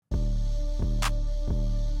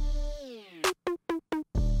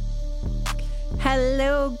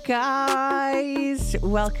Hello, guys.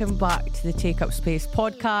 Welcome back to the Take Up Space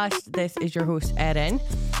podcast. This is your host, Erin,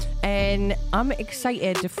 and I'm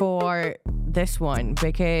excited for this one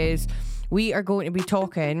because we are going to be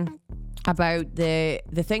talking about the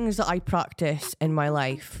things that I practice in my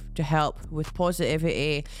life to help with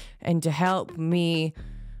positivity and to help me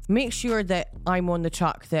make sure that I'm on the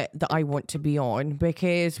track that I want to be on,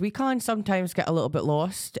 because we can sometimes get a little bit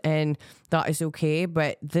lost, and that is okay.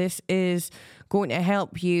 But this is going to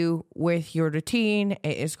help you with your routine.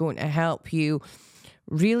 It is going to help you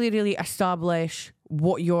really establish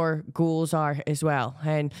what your goals are as well.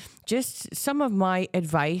 And just some of my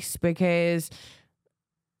advice, because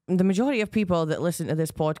the majority of people that listen to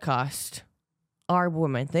this podcast are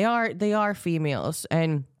women. They are females,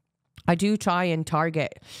 and I do try and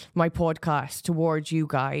target my podcast towards you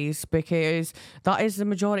guys because that is the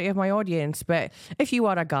majority of my audience. But if you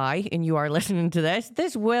are a guy and you are listening to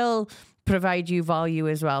this will provide you value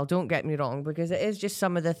as well. Don't get me wrong, because it is just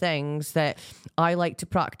some of the things that I like to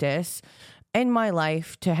practice in my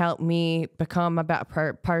life to help me become a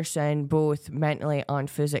better person, both mentally and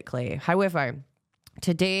physically. However,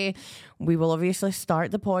 today, we will obviously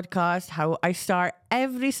start the podcast how I start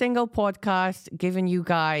every single podcast, giving you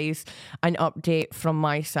guys an update from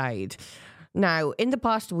my side. Now, in the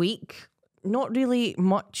past week, not really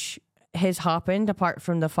much has happened apart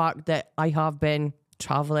from the fact that I have been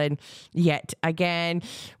traveling yet again.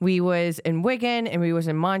 We was in Wigan and we was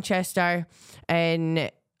in Manchester, and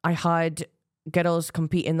I had girls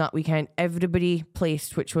competing that weekend. Everybody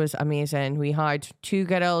placed, which was amazing. We had 2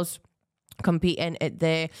 girls competing at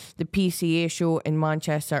the PCA show in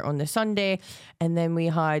Manchester on the Sunday, and then we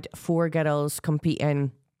had 4 girls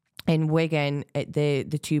competing in Wigan at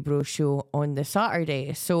the Two Bros show on the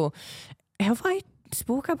Saturday. So have I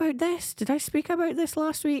spoke about this? Did I speak about this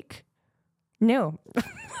last week? No.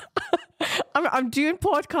 I'm doing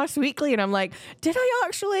podcasts weekly, and I'm like, did I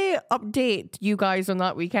actually update you guys on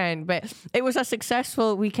that weekend? But it was a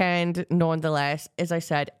successful weekend nonetheless. As I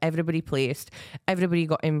said, everybody placed. Everybody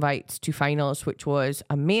got invites to finals, which was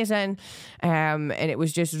amazing. And it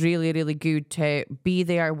was just really good to be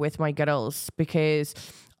there with my girls, because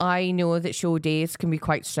I know that show days can be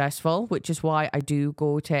quite stressful, which is why I do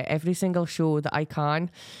go to every single show that I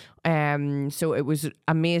can. So it was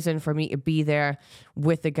amazing for me to be there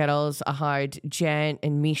with the girls. I had Jen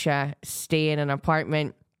and Misha stay in an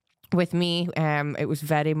apartment with me. It was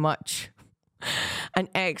very much an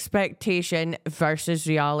expectation versus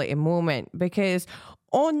reality moment, because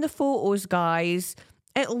on the photos, guys,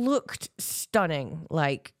 it looked stunning.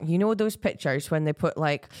 Like, you know those pictures when they put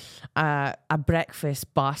like a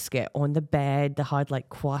breakfast basket on the bed, they had like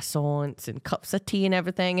croissants and cups of tea and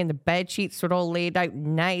everything, and the bed sheets were all laid out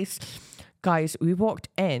nice. Guys, we walked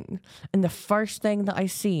in, and the first thing that I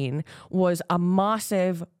seen was a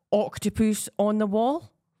massive octopus on the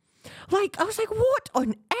wall. Like, I was like, what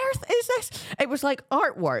on earth is this? It was like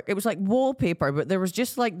artwork. It was like wallpaper, but there was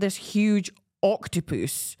just like this huge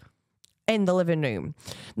octopus in the living room.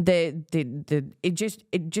 It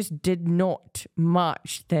just did not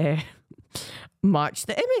match the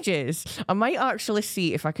images. I might actually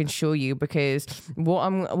see if I can show you, because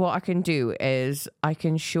what I can do is I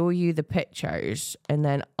can show you the pictures, and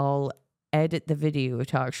then I'll edit the video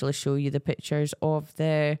to actually show you the pictures of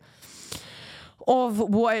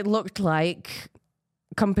what it looked like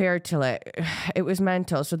compared to it. It was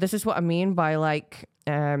mental. So this is what I mean by like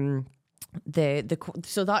so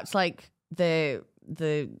that's like the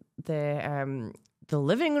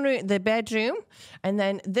living room, the bedroom, and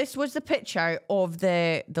then this was the picture of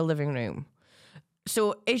the living room.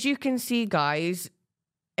 So as you can see, guys,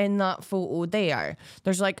 in that photo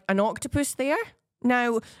there's like an octopus there.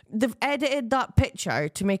 Now they've edited that picture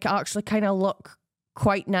to make it actually kind of look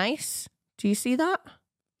quite nice. Do you see that?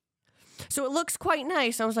 So it looks quite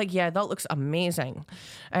nice. I was like, yeah, that looks amazing.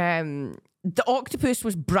 The octopus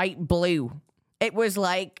was bright blue. It was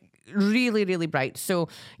like really bright. So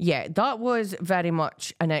yeah, that was very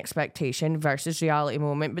much an expectation versus reality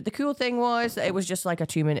moment. But the cool thing was that it was just like a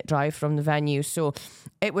 2-minute drive from the venue, so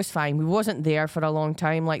it was fine. We wasn't there for a long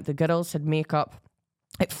time. Like, the girls had makeup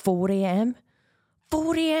at 4 a.m.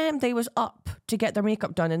 4 a.m. they was up to get their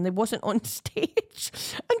makeup done, and they wasn't on stage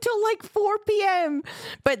until like 4 p.m.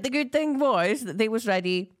 But the good thing was that they was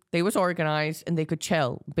ready, they was organised, and they could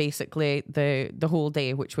chill basically the whole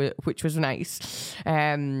day, which was nice.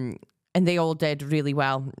 And they all did really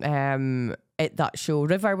well at that show.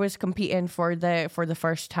 River was competing for the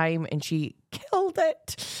first time, and she killed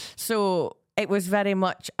it. So it was very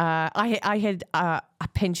much I had a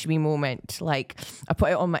pinch me moment. Like, I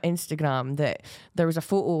put it on my Instagram that there was a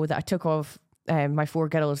photo that I took of my 4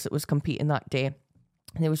 girls that was competing that day.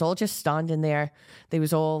 And they was all just standing there. They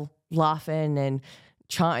was all laughing and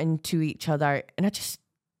chatting to each other. And I just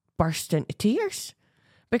burst into tears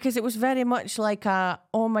because it was very much like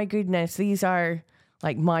oh my goodness, these are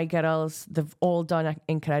like my girls. They've all done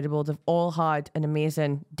incredible. They've all had an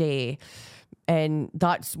amazing day. And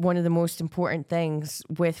that's one of the most important things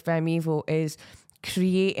with Femevo is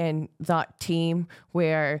creating that team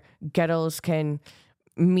where girls can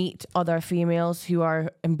meet other females who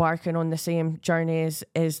are embarking on the same journeys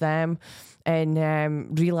as them,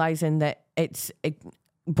 and realizing that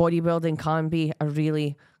bodybuilding can be a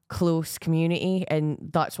really close community, and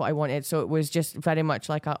that's what I wanted. So it was just very much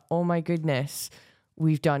like oh my goodness,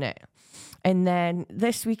 we've done it. And then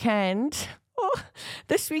this weekend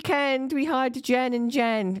we had Jen and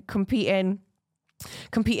Jen competing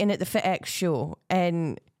at the FitX show,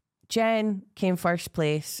 and Jen came first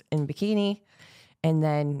place in bikini, and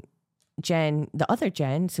then Jen, the other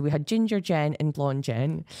Jen, so we had Ginger Jen and Blonde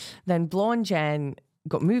Jen. Then Blonde Jen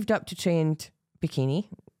got moved up to trained bikini,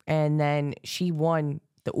 and then she won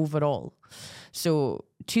the overall. So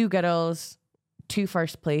 2 girls, 2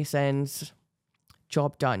 first placings,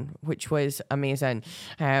 job done, which was amazing.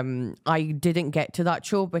 I didn't get to that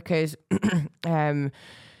show because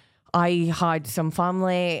I had some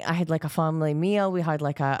family. I had like a family meal. We had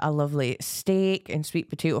like a lovely steak and sweet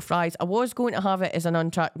potato fries. I was going to have it as an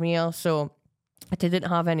untracked meal, so I didn't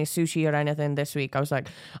have any sushi or anything this week. I was like,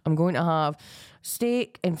 I'm going to have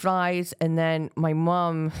steak and fries. And then my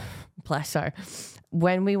mum, bless her,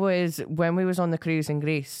 when we was on the cruise in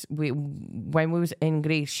Greece, when we was in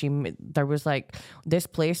Greece, there was like this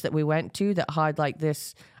place that we went to that had like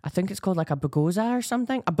this, I think it's called like a bagoza or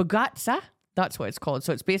something, a bagazza. That's what it's called.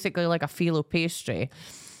 So it's basically like a phyllo pastry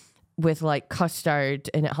with like custard,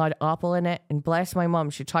 and it had apple in it. And bless my mum,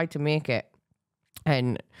 she tried to make it,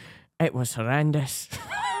 and it was horrendous.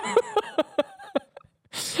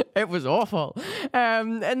 It was awful.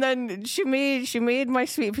 And then she made my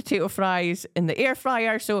sweet potato fries in the air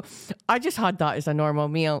fryer. So I just had that as a normal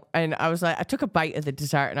meal. And I was like, I took a bite of the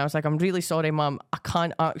dessert and I was like, I'm really sorry, Mum, I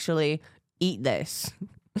can't actually eat this.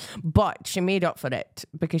 But she made up for it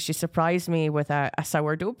because she surprised me with a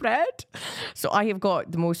sourdough bread. So I have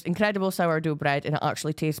got the most incredible sourdough bread, and it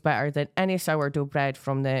actually tastes better than any sourdough bread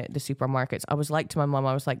from the supermarkets. I was like to my mum,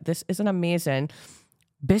 I was like, this is an amazing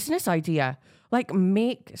business idea. Like,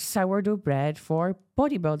 make sourdough bread for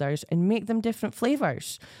bodybuilders and make them different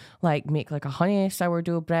flavors. Like, make like a honey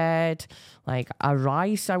sourdough bread, like a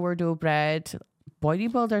rye sourdough bread.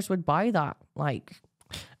 Bodybuilders would buy that. Like,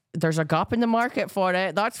 there's a gap in the market for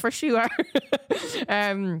it, that's for sure.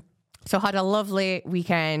 So had a lovely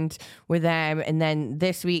weekend with them. And then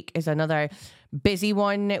this week is another busy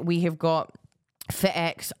one. We have got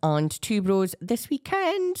FitX and Two Bros this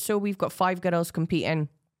weekend. So we've got 5 girls competing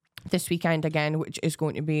this weekend again, which is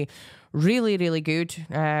going to be really, really good.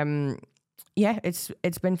 Yeah, it's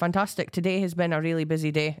been fantastic. Today has been a really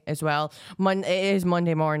busy day as well. It is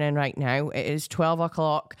Monday morning right now. It is 12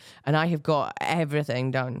 o'clock and I have got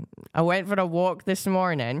everything done. I went for a walk this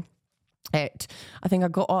morning. I think I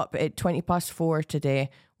got up at 4:20 today,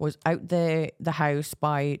 was out the house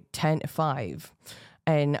by 10:05,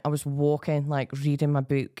 and I was walking, like reading my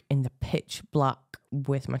book in the pitch black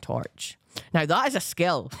with my torch. Now that is a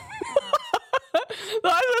skill.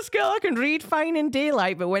 That is a skill. I can read fine in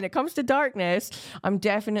daylight, but when it comes to darkness, I'm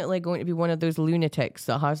definitely going to be one of those lunatics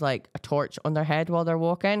that has like a torch on their head while they're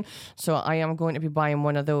walking. So I am going to be buying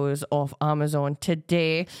one of those off Amazon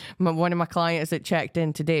today. One of my clients that checked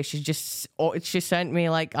in today, she sent me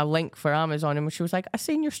like a link for Amazon, and she was like, I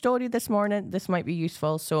seen your story this morning. This might be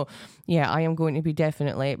useful. So yeah, I am going to be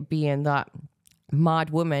definitely being that mad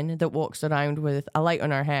woman that walks around with a light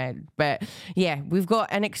on her head. But yeah, we've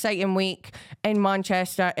got an exciting week in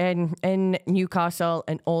Manchester, in Newcastle,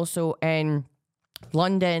 and also in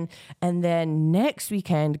London. And then next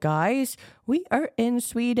weekend, guys, we are in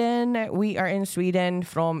Sweden. We are in Sweden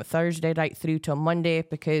from Thursday right through till Monday,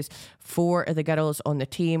 because 4 of the girls on the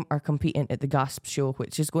team are competing at the Gasp show,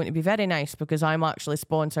 which is going to be very nice because I'm actually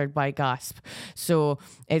sponsored by Gasp. So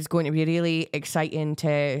it's going to be really exciting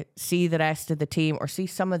to see the rest of the team, or see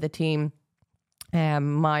some of the team.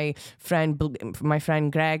 My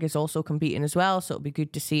friend Greg is also competing as well, so it'll be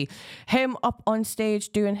good to see him up on stage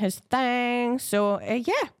doing his thing. So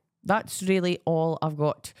yeah, that's really all I've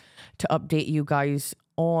got to update you guys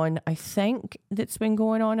on. I think that's been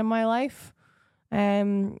going on in my life.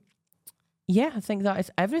 Yeah, I think that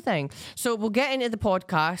is everything. So we'll get into the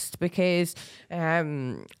podcast, because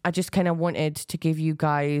I just kind of wanted to give you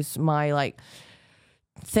guys my like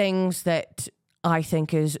things that I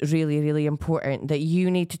think is really, really important that you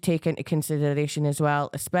need to take into consideration as well,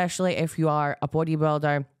 especially if you are a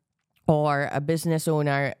bodybuilder or a business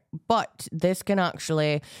owner, but this can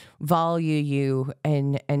actually value you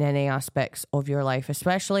in any aspects of your life,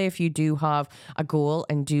 especially if you do have a goal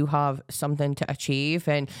and do have something to achieve.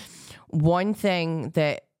 And one thing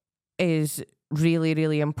that is really,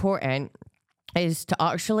 really important is to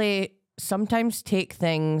actually sometimes take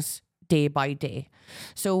things day by day.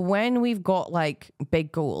 So when we've got like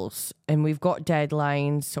big goals and we've got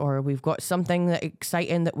deadlines or we've got something that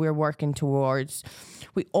exciting that we're working towards,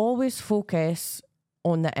 we always focus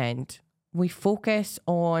on the end. We focus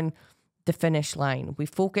on the finish line. We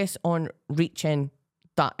focus on reaching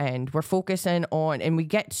that end. We're focusing on, and we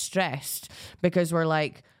get stressed because we're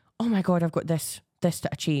like, oh my God, I've got this to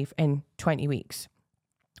achieve in 20 weeks.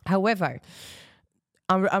 However,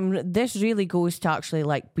 this really goes to actually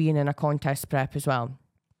like being in a contest prep as well.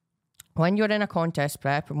 When you're in a contest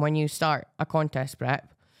prep and when you start a contest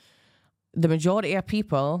prep, the majority of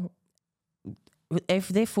people, if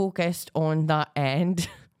they focused on that end,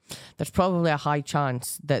 there's probably a high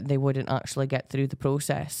chance that they wouldn't actually get through the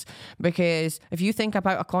process. Because if you think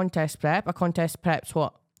about a contest prep's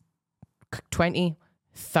what, 20,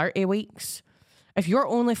 30 weeks? If you're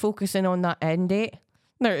only focusing on that end date,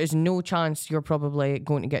 there is no chance you're probably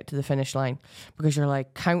going to get to the finish line because you're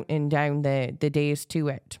like counting down the days to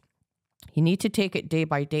it. You need to take it day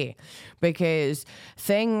by day because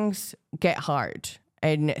things get hard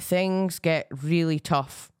and things get really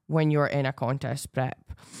tough when you're in a contest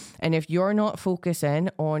prep. And if you're not focusing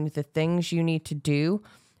on the things you need to do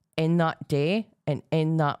in that day and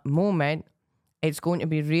in that moment, it's going to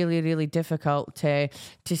be really, really difficult to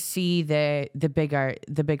see the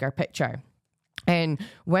bigger picture. And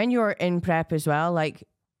when you're in prep as well, like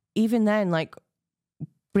even then, like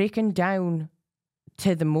breaking down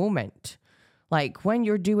to the moment, like when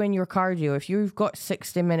you're doing your cardio, if you've got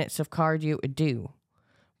 60 minutes of cardio to do,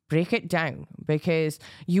 break it down because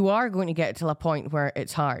you are going to get to a point where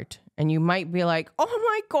it's hard and you might be like, oh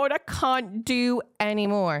my God, I can't do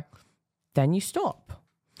anymore. Then you stop.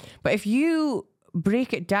 But if you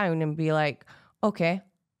break it down and be like, okay,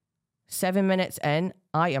 7 minutes in,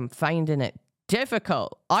 I am finding it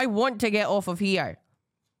difficult. I want to get off of here.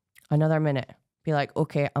 Another minute. Be like,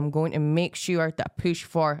 okay, I'm going to make sure that I push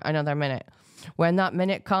for another minute. When that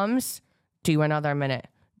minute comes, do another minute.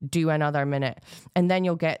 Do another minute. And then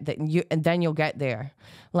you'll get there.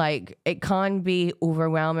 Like it can be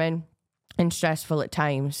overwhelming and stressful at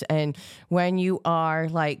times. And when you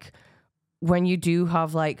do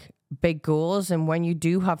have like big goals and when you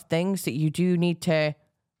do have things that you do need to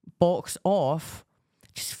box off,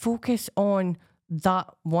 just focus on that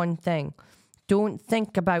one thing. Don't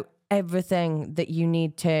think about everything that you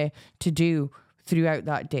need to do throughout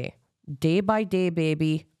that day. Day by day,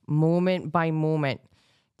 baby, moment by moment.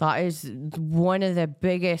 That is one of the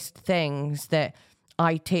biggest things that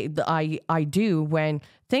I do when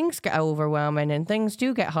things get overwhelming and things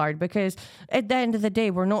do get hard, because at the end of the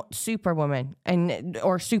day, we're not superwomen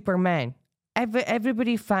or supermen.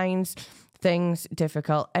 Everybody finds things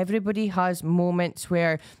difficult. Everybody has moments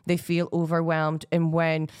where they feel overwhelmed and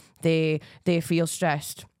when they feel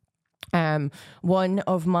stressed. One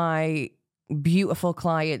of my beautiful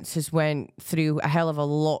clients has went through a hell of a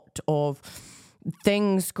lot of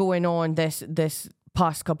things going on this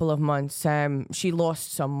past couple of months. She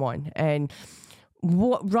lost someone, and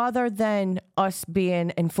rather than us being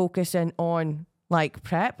and focusing on like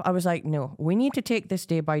prep, I was like, no, we need to take this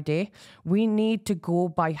day by day. We need to go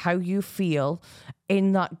by how you feel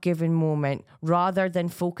in that given moment rather than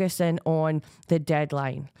focusing on the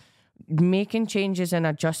deadline. Making changes and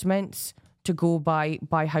adjustments to go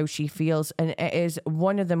by how she feels. And it is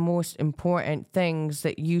one of the most important things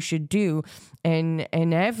that you should do in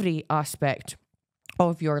every aspect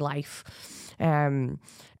of your life. And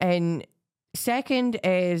second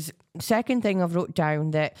thing I've wrote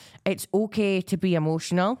down, that it's okay to be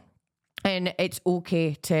emotional and it's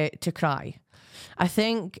okay to cry. I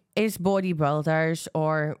think as bodybuilders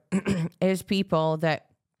or as people that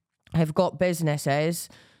have got businesses,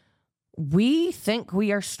 we think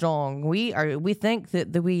we are strong. We think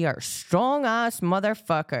that we are strong ass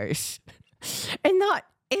motherfuckers. And that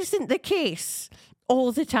isn't the case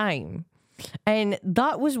all the time. And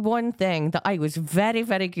that was one thing that I was very,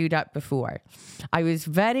 very good at before. I was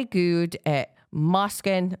very good at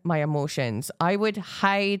masking my emotions. I would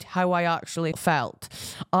hide how I actually felt.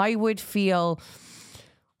 I would feel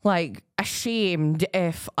like ashamed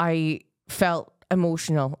if I felt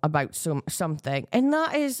emotional about something. And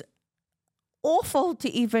that is awful to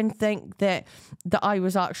even think that I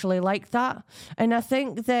was actually like that. And I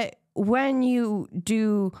think that when you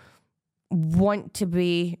do want to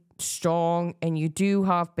be strong and you do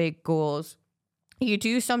have big goals, you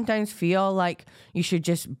do sometimes feel like you should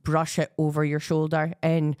just brush it over your shoulder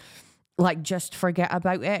and like just forget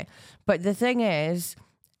about it. But the thing is,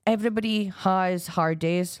 everybody has hard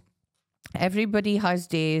days. Everybody has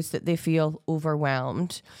days that they feel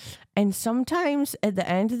overwhelmed. And sometimes at the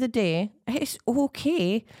end of the day, it's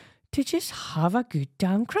okay to just have a good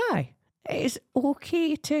damn cry. It is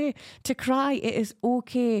okay to cry. It is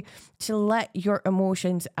okay to let your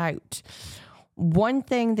emotions out. One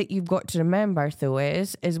thing that you've got to remember, though,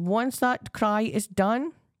 is once that cry is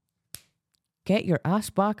done, get your ass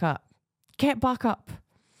back up. Get back up.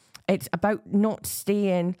 It's about not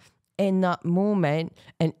staying in that moment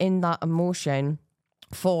and in that emotion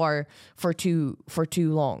for too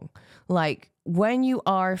long. Like when you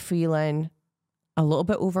are feeling a little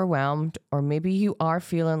bit overwhelmed, or maybe you are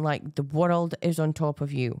feeling like the world is on top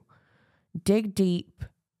of you, dig deep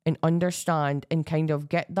and understand and kind of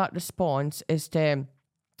get that response as to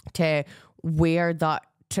where that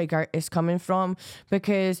trigger is coming from.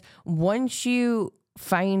 Because once you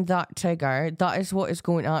find that trigger, that is what is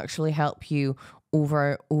going to actually help you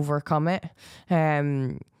overcome it.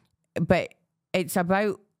 But it's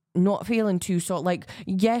about not feeling too sort like,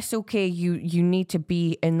 yes, okay, you need to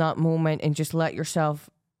be in that moment and just let yourself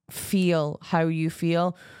feel how you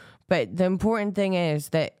feel. But the important thing is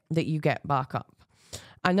that you get back up.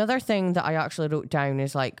 Another thing that I actually wrote down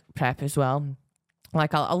is like prep as well.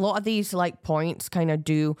 Like a lot of these like points kind of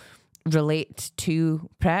do relate to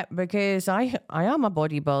prep, because I am a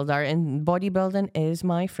bodybuilder and bodybuilding is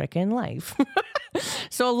my freaking life.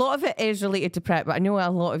 So a lot of it is related to prep, but I know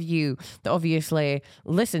a lot of you that obviously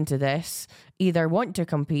listen to this either want to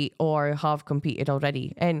compete or have competed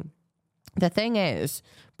already. And the thing is,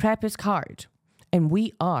 prep is hard and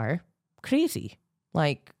we are crazy.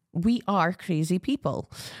 Like, we are crazy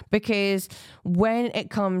people, because when it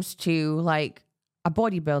comes to like a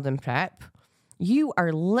bodybuilding prep, you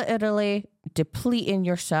are literally depleting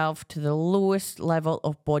yourself to the lowest level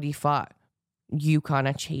of body fat you can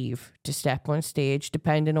achieve to step on stage,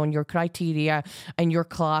 depending on your criteria and your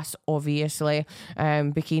class, obviously.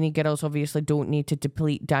 Bikini girls obviously don't need to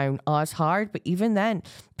deplete down as hard, but even then,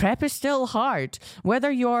 prep is still hard. Whether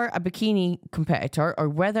you're a bikini competitor or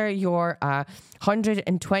whether you're a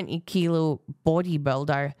 120 kilo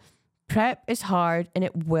bodybuilder, prep is hard and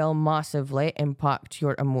it will massively impact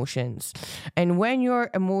your emotions. And when your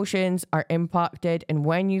emotions are impacted and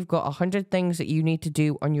when you've got 100 things that you need to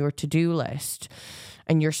do on your to-do list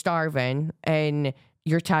and you're starving and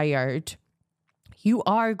you're tired, you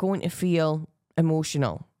are going to feel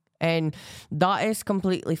emotional. And that is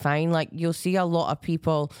completely fine. Like, you'll see a lot of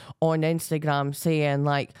people on Instagram saying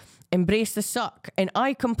like, embrace the suck. And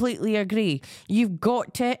I completely agree. You've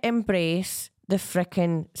got to embrace the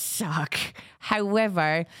frickin' suck.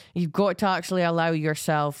 However, you've got to actually allow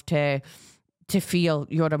yourself to feel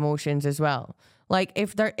your emotions as well. Like,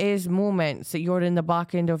 if there is moments that you're in the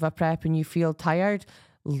back end of a prep and you feel tired,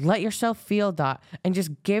 let yourself feel that and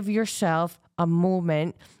just give yourself a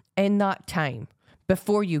moment in that time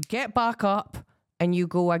before you get back up and you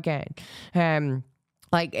go again.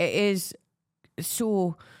 Like, it is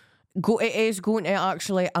going to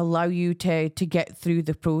actually allow you to get through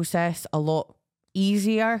the process a lot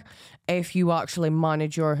easier if you actually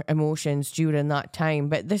manage your emotions during that time.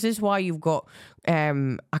 But this is why you've got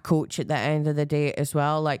a coach at the end of the day as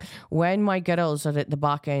well. Like, when my girls are at the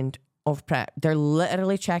back end of prep, they're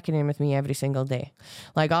literally checking in with me every single day.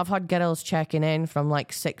 Like, I've had girls checking in from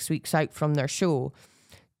like 6 weeks out from their show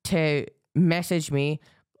to message me,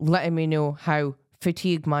 letting me know how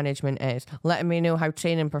fatigue management is, letting me know how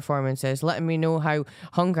training performance is, letting me know how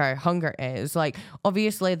hunger is. Like,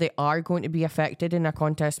 obviously they are going to be affected in a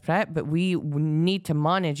contest prep, but we need to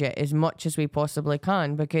manage it as much as we possibly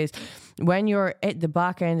can, because when you're at the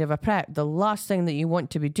back end of a prep, the last thing that you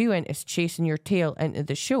want to be doing is chasing your tail into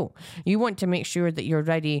the show. You want to make sure that you're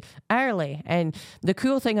ready early. And the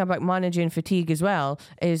cool thing about managing fatigue as well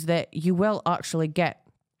is that you will actually get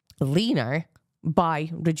leaner by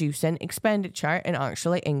reducing expenditure and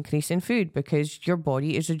actually increasing food, because your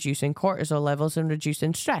body is reducing cortisol levels and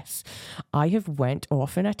reducing stress. I have went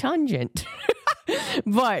off in a tangent,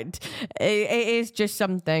 but it is just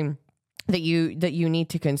something that you need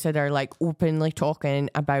to consider, like openly talking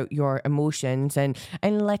about your emotions and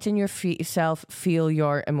letting yourself feel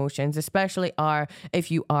your emotions, especially if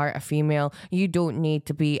you are a female. You don't need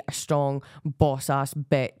to be a strong boss ass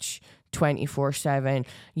bitch 24/7.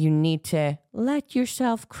 You need to let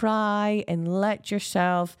yourself cry and let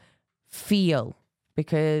yourself feel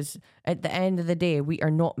because at the end of the day, we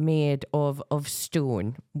are not made of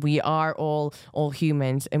stone. We are all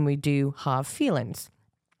humans, and we do have feelings.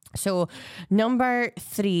 So number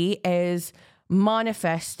 3 is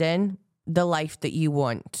manifesting the life that you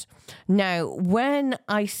want. Now, when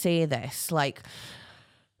I say this, like,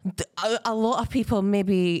 a lot of people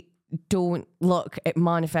maybe don't look at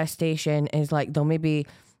manifestation as like, they'll maybe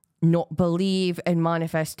not believe in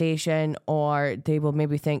manifestation, or they will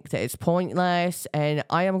maybe think that it's pointless. And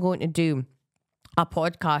I am going to do a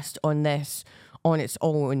podcast on this on its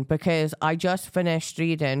own, because I just finished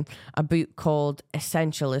reading a book called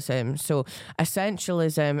Essentialism. So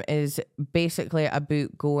Essentialism is basically a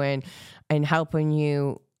book going and helping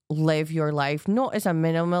you live your life, not as a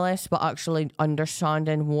minimalist, but actually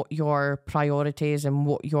understanding what your priorities and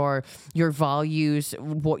what your values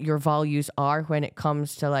are when it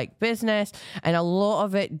comes to like business. And a lot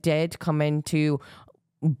of it did come into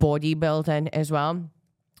bodybuilding as well.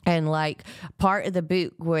 And like part of the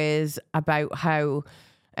book was about how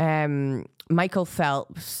Michael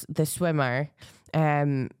Phelps, the swimmer,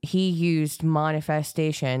 he used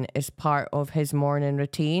manifestation as part of his morning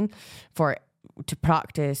routine to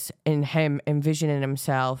practice in him envisioning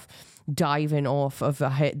himself diving off of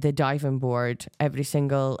the diving board every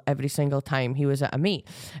single time he was at a meet.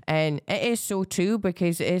 And it is so true,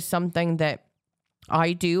 because it is something that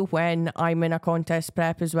I do when I'm in a contest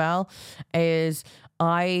prep as well, is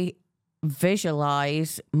I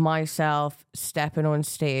visualize myself stepping on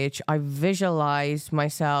stage. I visualize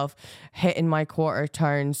myself hitting my quarter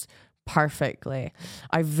turns perfectly.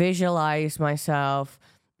 I visualize myself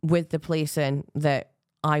with the placing that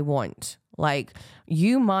I want. Like,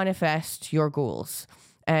 you manifest your goals.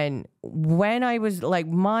 And when I was like,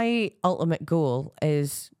 my ultimate goal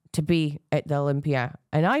is to be at the Olympia,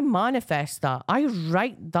 and I manifest that. I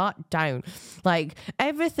write that down. Like,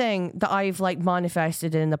 everything that I've like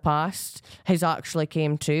manifested in the past has actually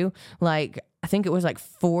came true. Like, I think it was like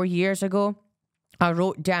 4 years ago, I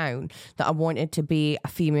wrote down that I wanted to be a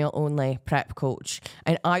female only prep coach,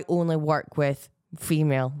 and I only work with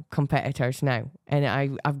female competitors now, and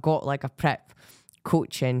I've got like a prep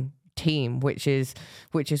coaching team, which is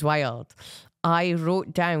wild. I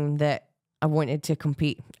wrote down that I wanted to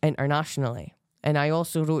compete internationally, and I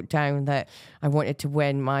also wrote down that I wanted to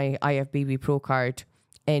win my IFBB Pro card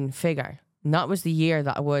in figure. And that was the year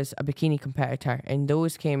that I was a bikini competitor, and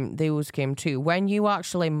those came too. When you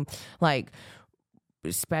actually like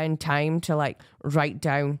spend time to like write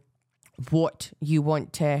down what you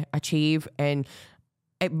want to achieve, and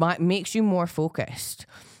it makes you more focused.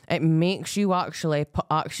 It makes you actually put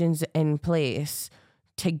actions in place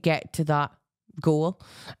to get to that goal.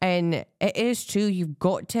 And it is true, you've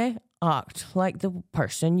got to act like the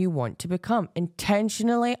person you want to become.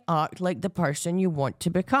 Intentionally act like the person you want to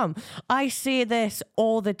become. I say this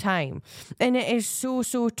all the time, and it is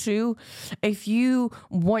so true. If you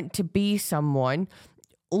want to be someone,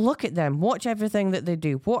 look at them, watch everything that they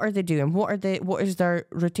do. What are they doing? What is their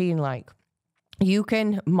routine like? You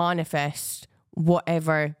can manifest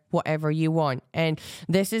whatever you want. And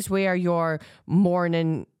this is where your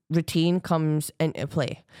morning routine comes into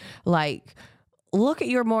play. Like, look at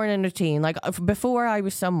your morning routine. Like, before, I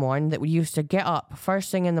was someone that used to get up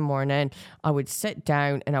first thing in the morning, I would sit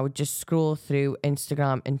down and I would just scroll through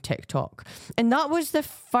Instagram and TikTok. And that was the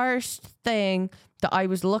first thing that I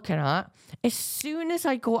was looking at. As soon as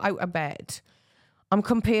I go out of bed, I'm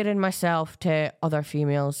comparing myself to other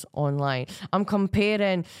females online. I'm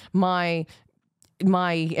comparing my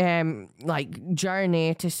like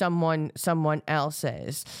journey to someone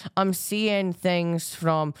else's. I'm seeing things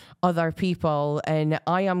from other people, and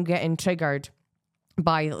I am getting triggered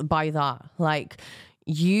by that. Like,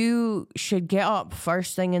 you should get up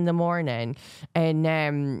first thing in the morning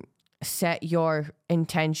and set your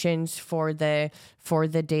intentions for the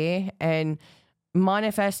day. And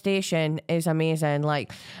manifestation is amazing.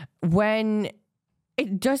 Like, when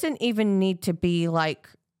it doesn't even need to be like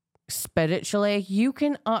spiritually, you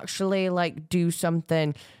can actually like do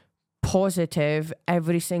something positive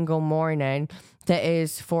every single morning that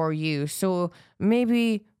is for you. So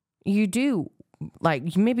maybe you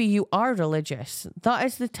are religious. That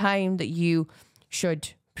is the time that you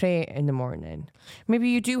should pray in the morning. Maybe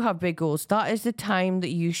you do have big goals. That is the time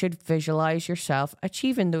that you should visualize yourself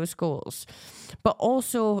achieving those goals. But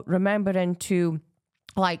also remembering to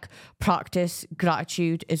like practice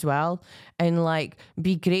gratitude as well, and like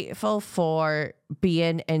be grateful for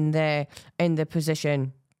being in the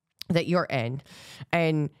position that you're in,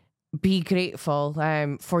 and be grateful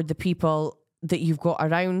for the people that you've got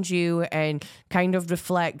around you and kind of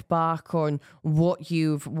reflect back on what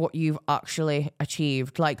you've actually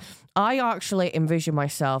achieved. Like, I actually envision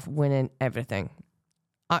myself winning everything.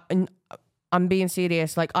 I'm being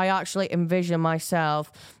serious. Like, I actually envision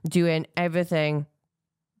myself doing everything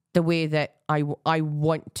the way that I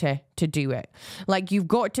want to do it. Like, you've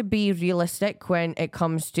got to be realistic when it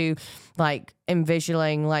comes to like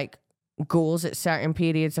envisioning like goals at certain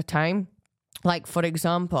periods of time. Like, for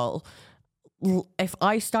example, if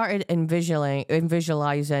I started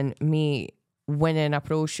visualizing me winning a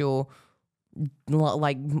pro show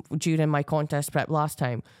like during my contest prep last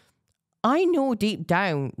time, I know deep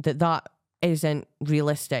down that isn't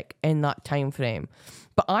realistic in that time frame.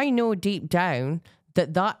 But I know deep down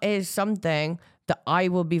that is something that I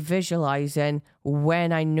will be visualizing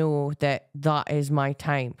when I know that is my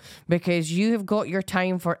time. Because you have got your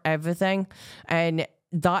time for everything, and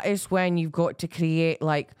that is when you've got to create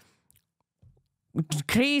like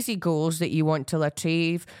crazy goals that you want to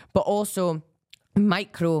achieve, but also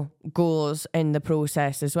micro goals in the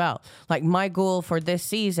process as well. Like, my goal for this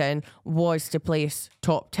season was to place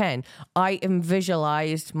top 10. I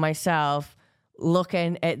visualized myself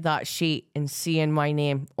looking at that sheet and seeing my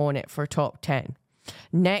name on it for top 10.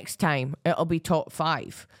 Next time it'll be top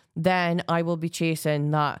 5. Then I will be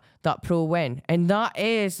chasing that pro win, and that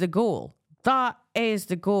is the goal. That is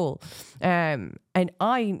the goal. And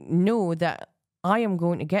I know that I am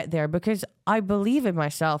going to get there because I believe in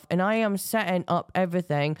myself, and I am setting up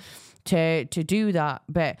everything to do that.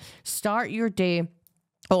 But start your day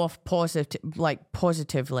off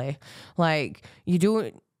positively. Like, you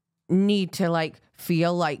don't need to like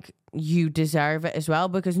feel like you deserve it as well,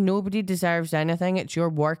 because nobody deserves anything. It's your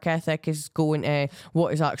work ethic is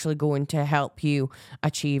what is actually going to help you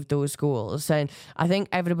achieve those goals. And I think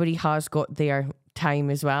everybody has got their time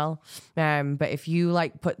as well. But if you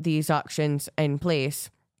like put these actions in place,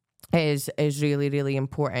 is really, really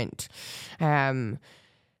important. And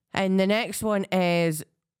the next one is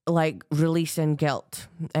like releasing guilt.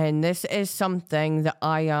 And this is something that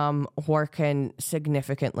I am working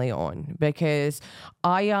significantly on, because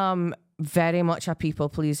I am very much a people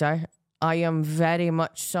pleaser. I am very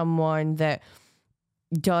much someone that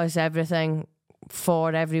does everything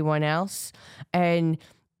for everyone else. And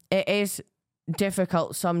it is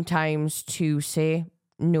difficult sometimes to say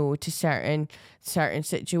no to certain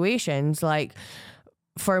situations. Like,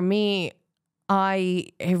 for me, I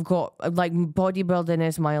have got like bodybuilding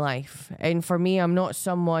is my life, and for me, I'm not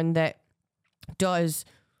someone that does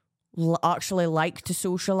actually like to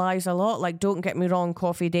socialize a lot. Like, don't get me wrong,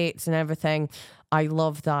 coffee dates and everything, I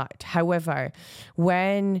love that. However,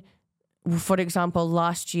 when, for example,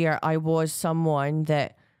 last year I was someone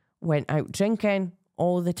that went out drinking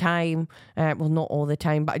all the time. Well, not all the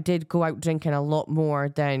time, but I did go out drinking a lot more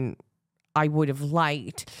than I would have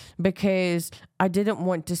liked, because I didn't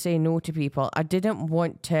want to say no to people. I didn't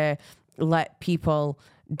want to let people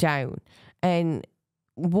down. And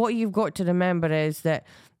what you've got to remember is that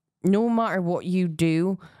no matter what you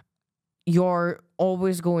do, you're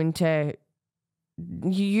always going to,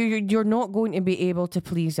 you're not going to be able to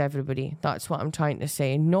please everybody. That's what I'm trying to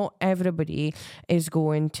say. Not everybody is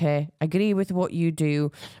going to agree with what you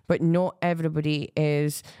do, but not everybody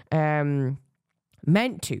is meant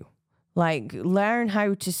to. Like, learn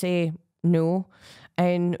how to say no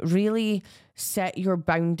and really set your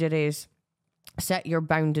boundaries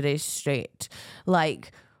straight.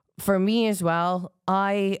 Like, for me as well,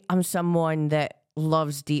 I am someone that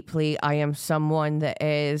loves deeply. I am someone that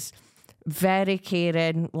is very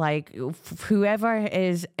caring. Like, whoever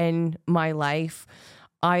is in my life,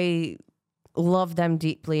 I love them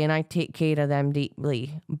deeply and I take care of them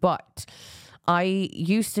deeply. But I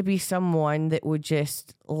used to be someone that would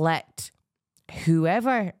just let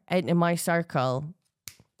whoever into my circle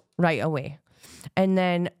right away. And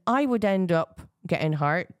then I would end up getting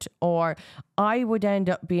hurt, or I would end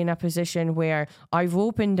up being in a position where I've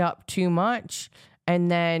opened up too much and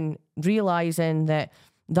then realizing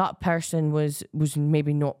that person was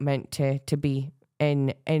maybe not meant to be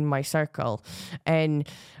in my circle. And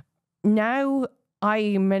now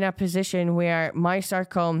I'm in a position where my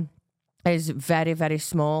circle is very, very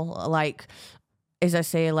small. Like, as I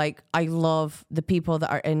say, like, I love the people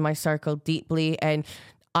that are in my circle deeply, and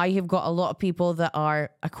I have got a lot of people that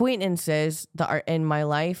are acquaintances that are in my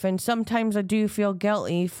life, and sometimes I do feel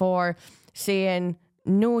guilty for saying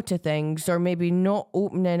no to things, or maybe not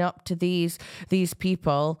opening up to these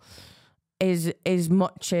people as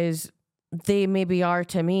much as they maybe are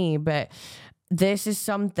to me. But this is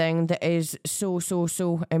something that is so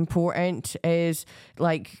important, is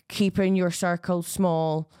like keeping your circle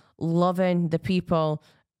small, loving the people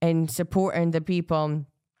and supporting the people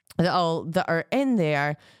that are in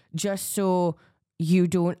there, just so you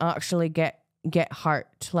don't actually get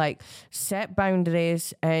hurt. Like, set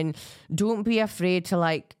boundaries and don't be afraid to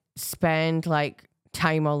like spend like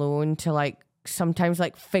time alone to like sometimes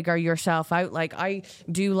like figure yourself out. Like, I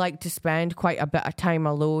do like to spend quite a bit of time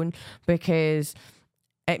alone, because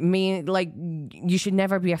it mean like you should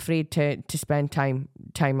never be afraid to spend time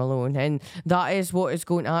alone, and that is what is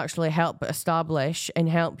going to actually help establish and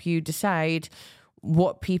help you decide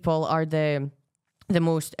what people are the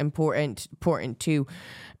most important to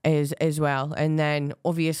is as well. And then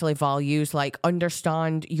obviously values, like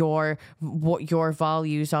understand what your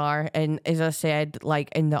values are. And as I said,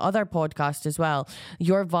 like in the other podcast as well,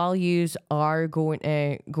 your values are going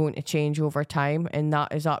to change over time, and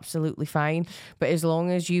that is absolutely fine. But as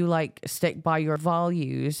long as you like stick by your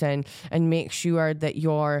values and make sure that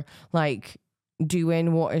you're like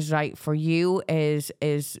doing what is right for you is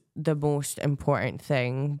the most important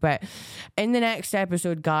thing. But in the next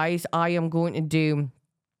episode, guys, I am going to do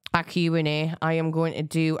a Q&A. I am going to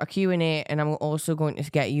do a Q&A, and I'm also going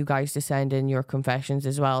to get you guys to send in your confessions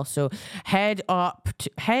as well. So head on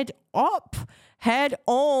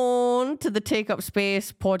to the Take Up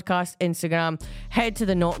Space podcast Instagram. Head to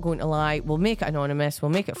the Not Going to Lie. We'll make it anonymous.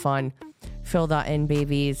 We'll make it fun. Fill that in,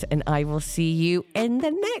 babies, and I will see you in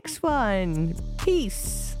the next one.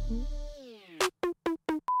 Peace.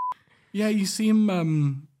 Yeah, you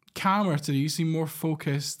seem calmer today. You seem more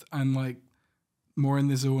focused and like more in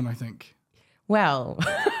the zone, I think. Well,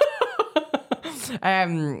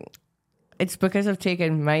 it's because I've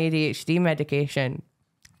taken my ADHD medication.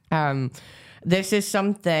 This is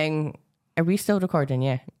something. Are we still recording?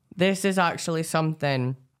 Yeah. This is actually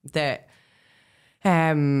something that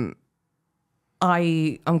I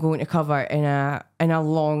am going to cover in a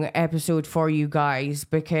long episode for you guys,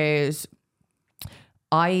 because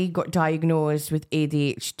I got diagnosed with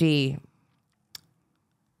ADHD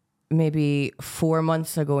maybe 4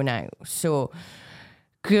 months ago now. So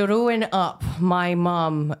growing up, my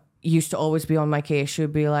mum used to always be on my case. She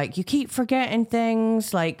would be like, you keep forgetting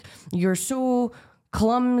things, like you're so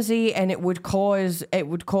clumsy, and it would cause a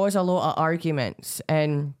lot of arguments.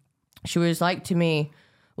 And she was like to me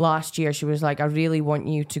last year, she was like, I really want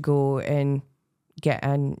you to go and get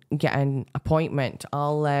an appointment.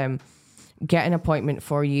 I'll get an appointment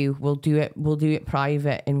for you. We'll do it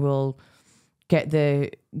private, and we'll get the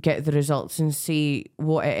results and see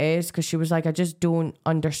what it is. Because she was like, I just don't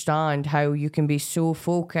understand how you can be so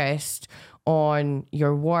focused on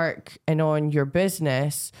your work and on your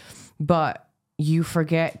business, but you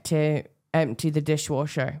forget to empty the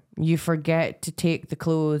dishwasher. You forget to take the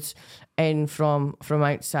clothes in from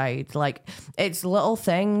outside. Like, it's little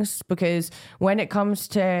things, because when it comes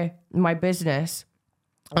to my business,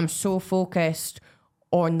 I'm so focused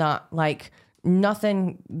on that. Like,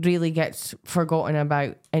 nothing really gets forgotten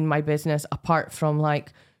about in my business apart from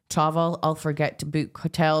like travel. I'll forget to book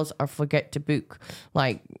hotels, or forget to book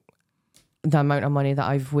like the amount of money that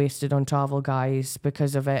I've wasted on travel, guys,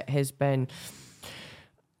 because of it has been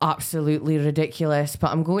absolutely ridiculous.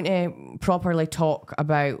 But I'm going to properly talk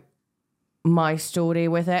about my story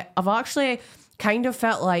with it. I've actually kind of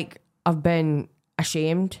felt like I've been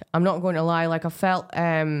ashamed. I'm not going to lie. Like, I felt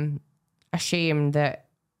ashamed that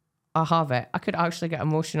I have it. I could actually get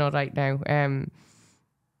emotional right now,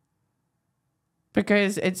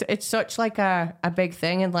 because it's such like a big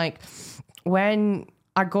thing. And like, when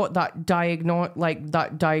I got that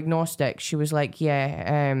diagnostic, she was like,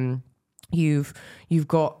 yeah, you've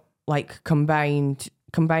got like combined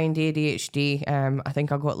ADHD. I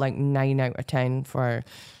think I got like 9 out of 10 for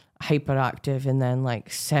hyperactive, and then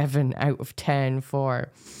like 7 out of 10 for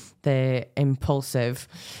the impulsive.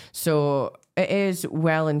 So it is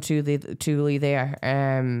well and truly there.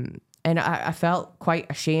 And I felt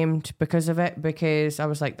quite ashamed because of it, because I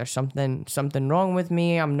was like, there's something wrong with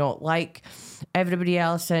me. I'm not like everybody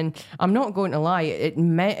else. And I'm not going to lie,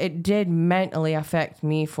 it did mentally affect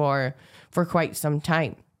me for quite some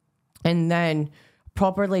time. And then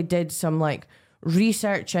properly did some like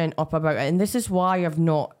researching up about it. And this is why I've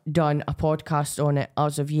not done a podcast on it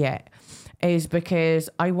as of yet, is because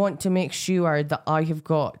I want to make sure that I have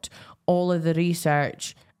got all of the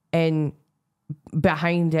research in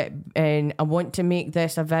behind it, and I want to make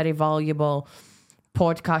this a very valuable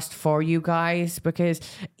podcast for you guys. Because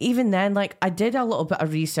even then, like, I did a little bit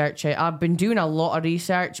of research. I've been doing a lot of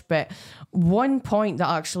research, but one point that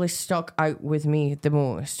actually stuck out with me the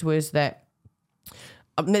most was that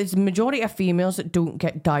there's a majority of females that don't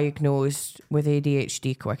get diagnosed with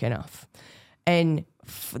ADHD quick enough, and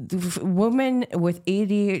women with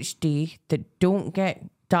ADHD that don't get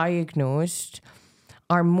diagnosed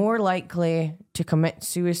are more likely to commit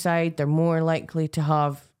suicide. They're more likely to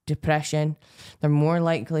have depression. They're more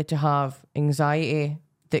likely to have anxiety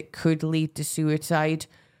that could lead to suicide.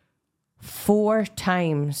 4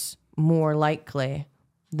 times more likely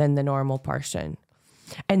than the normal person.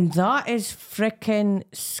 And that is freaking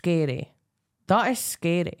scary. That is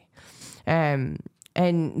scary. And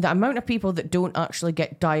the amount of people that don't actually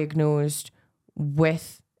get diagnosed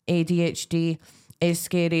with ADHD is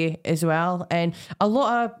scary as well. And a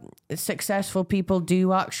lot of successful people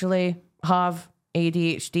do actually have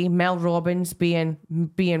ADHD. Mel Robbins being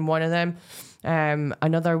one of them.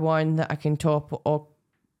 Another one that I can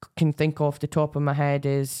think off the top of my head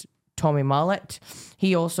is Tommy Mallet.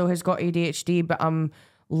 He also has got ADHD, but I'm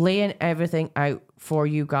laying everything out for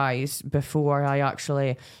you guys before I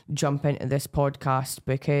actually jump into this podcast,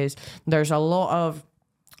 because there's a lot of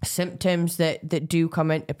symptoms that do come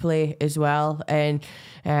into play as well. And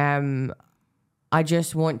I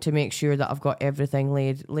just want to make sure that I've got everything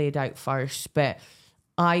laid out first. But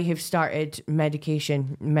I have started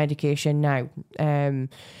medication now.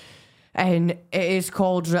 And it is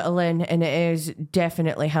called Ritalin, and it is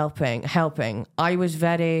definitely helping. I was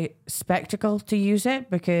very skeptical to use it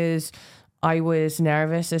because I was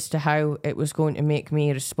nervous as to how it was going to make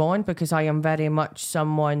me respond, because I am very much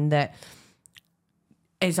someone that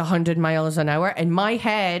is 100 miles an hour. And my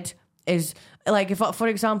head is like, for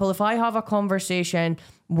example, if I have a conversation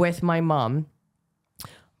with my mum,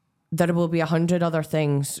 there will be 100 other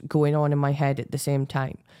things going on in my head at the same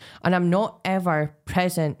time. And I'm not ever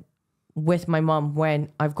present with my mum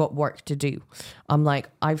when I've got work to do. I'm like,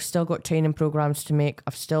 I've still got training programs to make.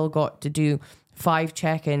 I've still got to do 5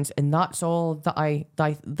 check-ins, and that's all that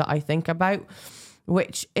I think about,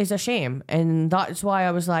 which is a shame. And that's why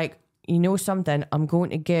I was like, you know something, I'm going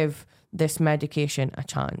to give this medication a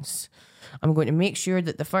chance. I'm going to make sure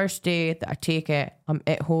that the first day that I take it, I'm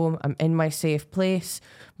at home, I'm in my safe place,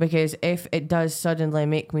 because if it does suddenly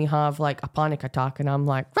make me have like a panic attack and I'm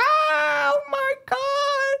like, oh my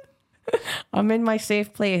God, I'm in my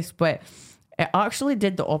safe place. But it actually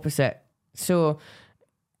did the opposite. So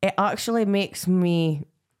it actually makes me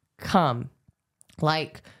calm.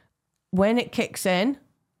 Like when it kicks in,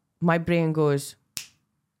 my brain goes,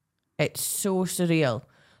 it's so surreal.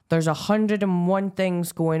 There's 101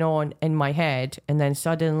 things going on in my head, and then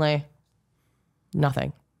suddenly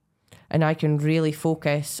nothing. And I can really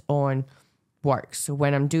focus on work. So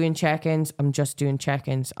when I'm doing check-ins, I'm just doing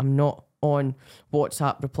check-ins. I'm not on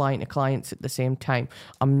WhatsApp replying to clients at the same time.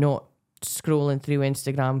 I'm not scrolling through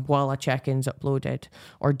Instagram while a check-in's uploaded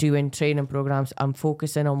or doing training programs. I'm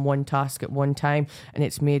focusing on one task at one time, and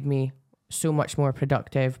it's made me so much more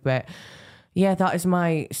productive. But yeah, that is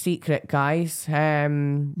my secret, guys.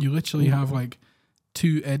 You literally have like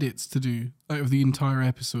 2 edits to do out of the entire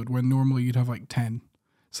episode, when normally you'd have like 10.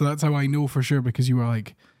 So that's how I know for sure, because you were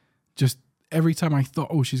like, just every time I thought,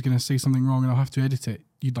 oh, she's going to say something wrong and I'll have to edit it,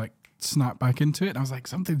 you'd like snap back into it. And I was like,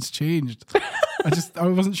 something's changed. I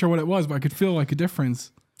wasn't sure what it was, but I could feel like a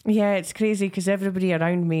difference. Yeah, it's crazy because everybody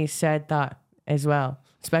around me said that as well.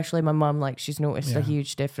 Especially my mum, like she's noticed a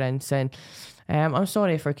huge difference. And I'm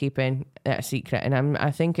sorry for keeping it a secret. And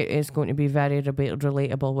I think it is going to be very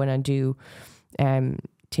relatable when I do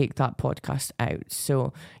take that podcast out.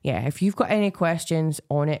 So yeah, if you've got any questions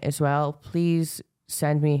on it as well, please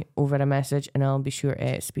send me over a message and I'll be sure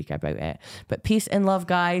to speak about it. But peace and love,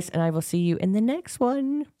 guys, and I will see you in the next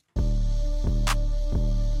one.